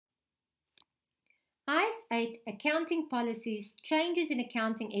IAS 8 Accounting Policies, Changes in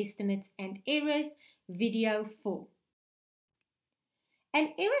Accounting Estimates and Errors, Video 4. An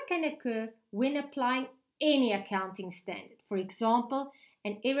error can occur when applying any accounting standard. For example,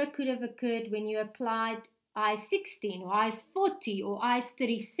 an error could have occurred when you applied IAS 16 or IAS 40 or IAS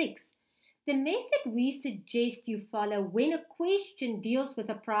 36. The method we suggest you follow when a question deals with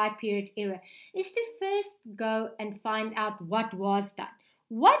a prior period error is to first go and find out what was done.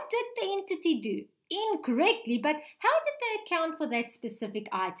 What did the entity do incorrectly, but how did they account for that specific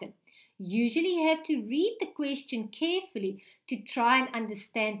item? Usually you have to read the question carefully to try and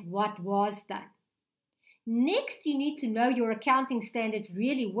understand what was done. Next, you need to know your accounting standards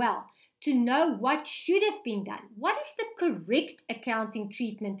really well to know what should have been done. What is the correct accounting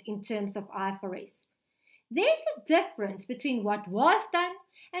treatment in terms of IFRS? There's a difference between what was done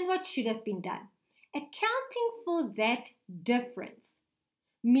and what should have been done. Accounting for that difference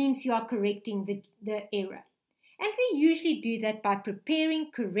means you are correcting the error. And we usually do that by preparing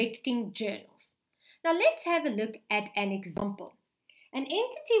correcting journals. Now let's have a look at an example. An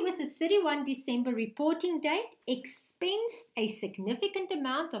entity with a 31 December reporting date expensed a significant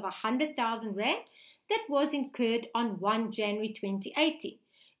amount of 100,000 Rand that was incurred on 1 January 2018.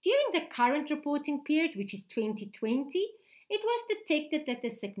 During the current reporting period, which is 2020, it was detected that the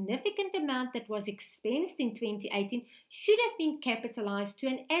significant amount that was expensed in 2018 should have been capitalized to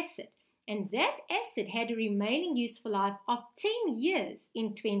an asset, and that asset had a remaining useful life of 10 years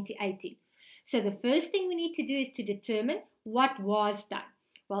in 2018. So the first thing we need to do is to determine what was done.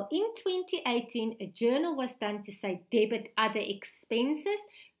 Well, in 2018, a journal was done to say debit other expenses,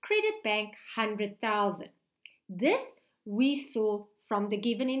 credit bank 100,000. This we saw from the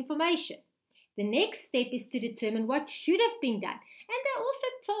given information. The next step is to determine what should have been done. And they also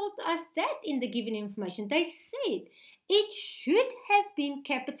told us that in the given information. They said it should have been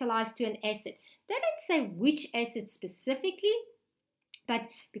capitalized to an asset. They don't say which asset specifically, but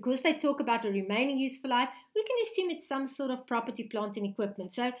because they talk about a remaining useful life, we can assume it's some sort of property, plant, and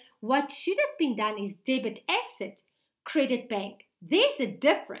equipment. So what should have been done is debit asset, credit bank. There's a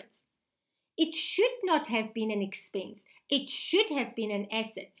difference. It should not have been an expense. It should have been an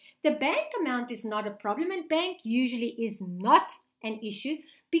asset. The bank amount is not a problem, and bank usually is not an issue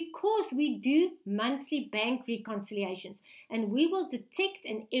because we do monthly bank reconciliations, and we will detect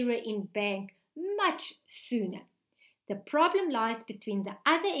an error in bank much sooner. The problem lies between the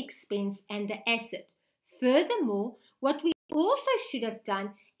other expense and the asset. Furthermore, what we also should have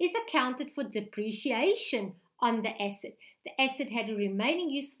done is accounted for depreciation on the asset. The asset had a remaining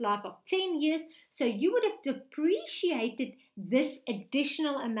useful life of 10 years, so you would have depreciated this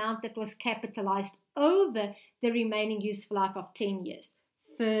additional amount that was capitalized over the remaining useful life of 10 years.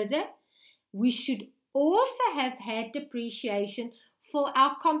 Further, we should also have had depreciation for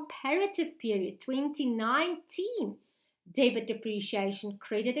our comparative period, 2019. Debit depreciation,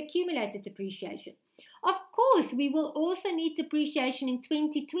 credit accumulated depreciation. Of course, we will also need depreciation in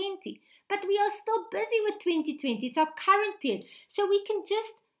 2020, but we are still busy with 2020. It's our current period. So we can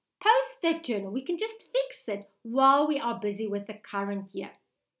just post that journal. We can just fix it while we are busy with the current year.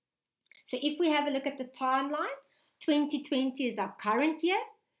 So if we have a look at the timeline, 2020 is our current year.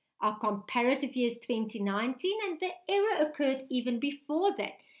 Our comparative year is 2019, and the error occurred even before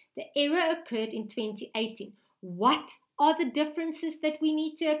that. The error occurred in 2018. What are the differences that we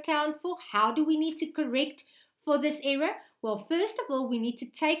need to account for? How do we need to correct for this error? Well, first of all, we need to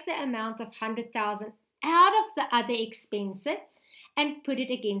take the amount of 100,000 out of the other expense and put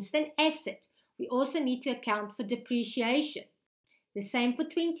it against an asset. We also need to account for depreciation. The same for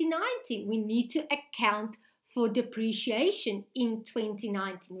 2019. We need to account for depreciation in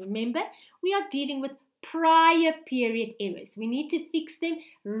 2019. Remember, we are dealing with prior period errors. We need to fix them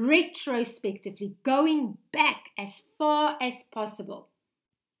retrospectively, going back as far as possible.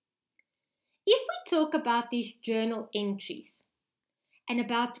 If we talk about these journal entries and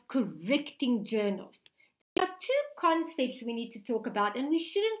about correcting journals, there are two concepts we need to talk about, and we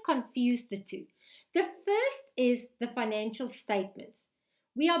shouldn't confuse the two. The first is the financial statements.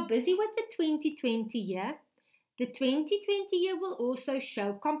 We are busy with the 2020 year. The 2020 year will also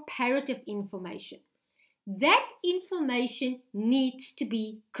show comparative information. That information needs to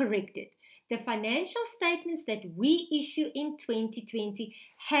be corrected. The financial statements that we issue in 2020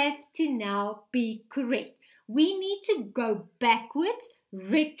 have to now be correct. We need to go backwards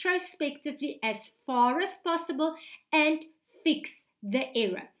retrospectively as far as possible and fix the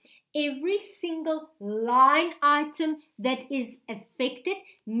error. Every single line item that is affected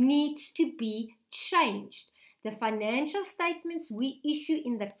needs to be changed. The financial statements we issue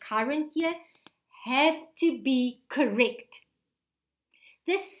in the current year have to be correct.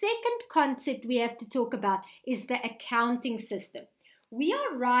 The second concept we have to talk about is the accounting system. We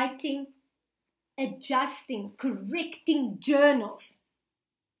are writing, adjusting, correcting journals.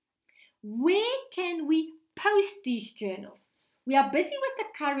 Where can we post these journals? We are busy with the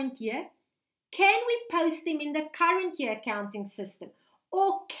current year. Can we post them in the current year accounting system?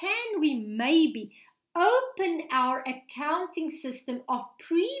 Or can we maybe open our accounting system of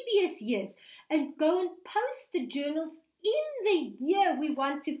previous years and go and post the journals in the year we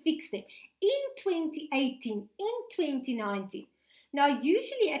want to fix them, in 2018, in 2019? Now,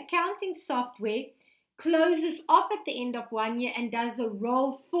 usually accounting software closes off at the end of one year and does a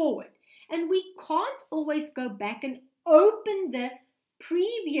roll forward. And we can't always go back and open the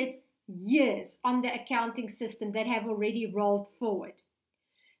previous years on the accounting system that have already rolled forward.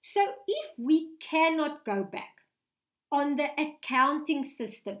 So if we cannot go back on the accounting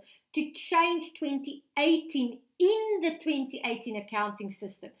system to change 2018 in the 2018 accounting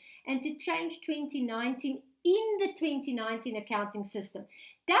system and to change 2019 in the 2019 accounting system,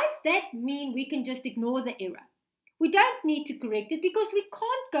 does that mean we can just ignore the error? We don't need to correct it because we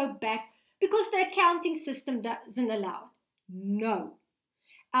can't go back because the accounting system doesn't allow it. No.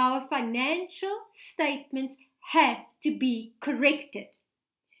 Our financial statements have to be corrected.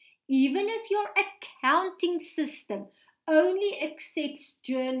 Even if your accounting system only accepts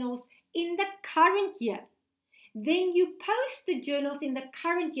journals in the current year, then you post the journals in the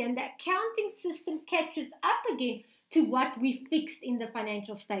current year and the accounting system catches up again to what we fixed in the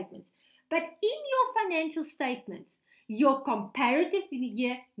financial statements. But in your financial statements, your comparative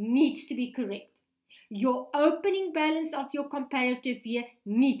year needs to be correct. Your opening balance of your comparative year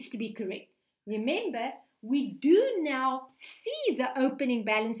needs to be correct. Remember, we do now see the opening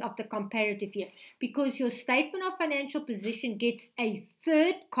balance of the comparative year because your statement of financial position gets a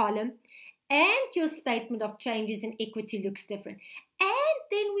third column and your statement of changes in equity looks different. And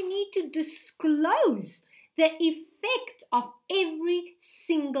then we need to disclose the effect of every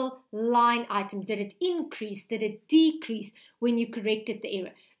single line item. Did it increase? Did it decrease when you corrected the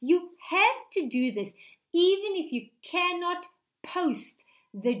error? You have to do this even if you cannot post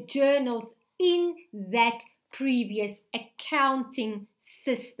the journals in that previous accounting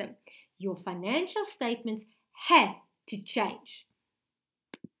system. Your financial statements have to change.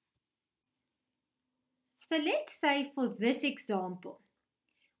 So let's say for this example,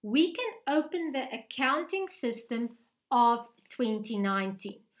 we can open the accounting system of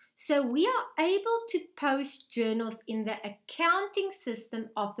 2019. So we are able to post journals in the accounting system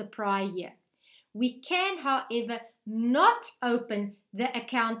of the prior year. We can, however, not open the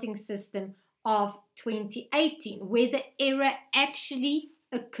accounting system of 2018, where the error actually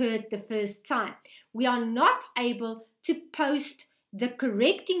occurred the first time. We are not able to post the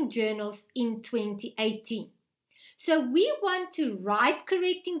correcting journals in 2018. So we want to write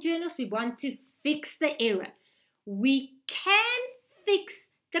correcting journals. We want to fix the error. We can fix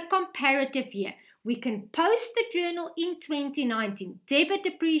the comparative year. We can post the journal in 2019, debit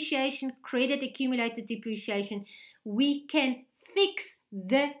depreciation, credit accumulated depreciation. We can fix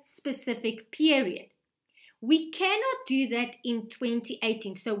the specific period. We cannot do that in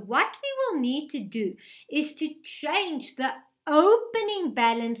 2018. So what we will need to do is to change the opening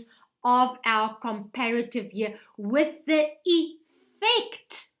balance of our comparative year with the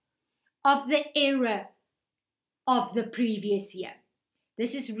effect of the error of the previous year.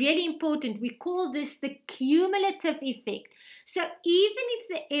 This is really important. We call this the cumulative effect. So even if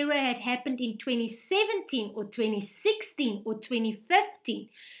the error had happened in 2017 or 2016 or 2015,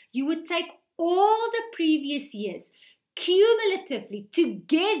 you would take all the previous years cumulatively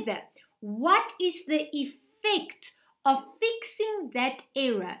together. What is the effect of fixing that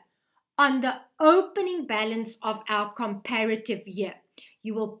error on the opening balance of our comparative year?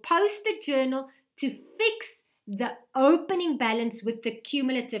 You will post the journal to fix the opening balance with the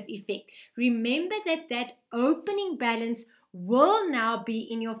cumulative effect. Remember that that opening balance will now be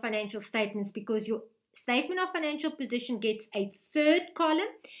in your financial statements because your statement of financial position gets a third column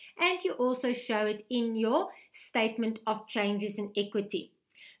and you also show it in your statement of changes in equity.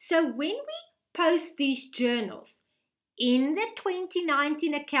 So when we post these journals in the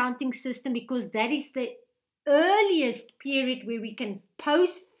 2019 accounting system, because that is the earliest period where we can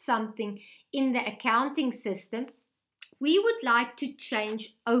post something in the accounting system, we would like to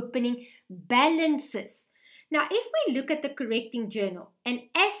change opening balances. Now, if we look at the correcting journal, an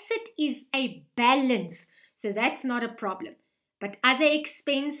asset is a balance, so that's not a problem. But other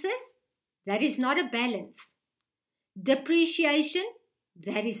expenses, that is not a balance. Depreciation,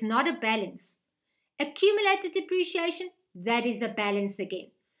 that is not a balance. Accumulated depreciation, that is a balance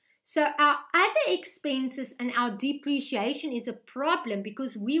again. So our other expenses and our depreciation is a problem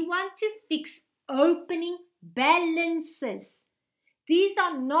because we want to fix opening balances. These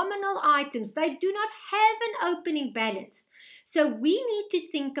are nominal items. They do not have an opening balance. So we need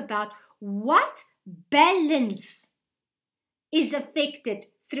to think about what balance is affected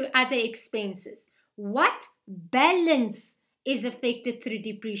through other expenses. What balance is affected through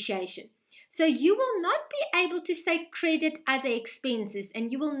depreciation? So you will not be able to say credit other expenses,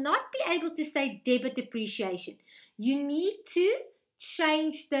 and you will not be able to say debit depreciation. You need to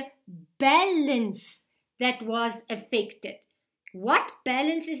change the balance that was affected. What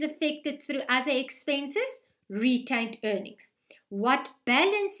balance is affected through other expenses? Retained earnings. What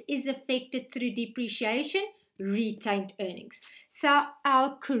balance is affected through depreciation? Retained earnings. So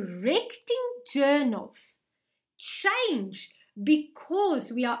our correcting journals change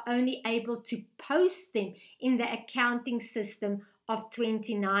because we are only able to post them in the accounting system of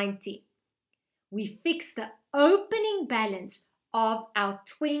 2019. We fix the opening balance of our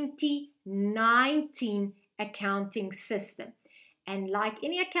 2019 accounting system. And like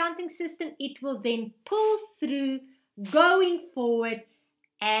any accounting system, it will then pull through going forward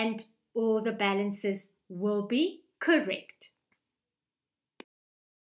and all the balances will be correct.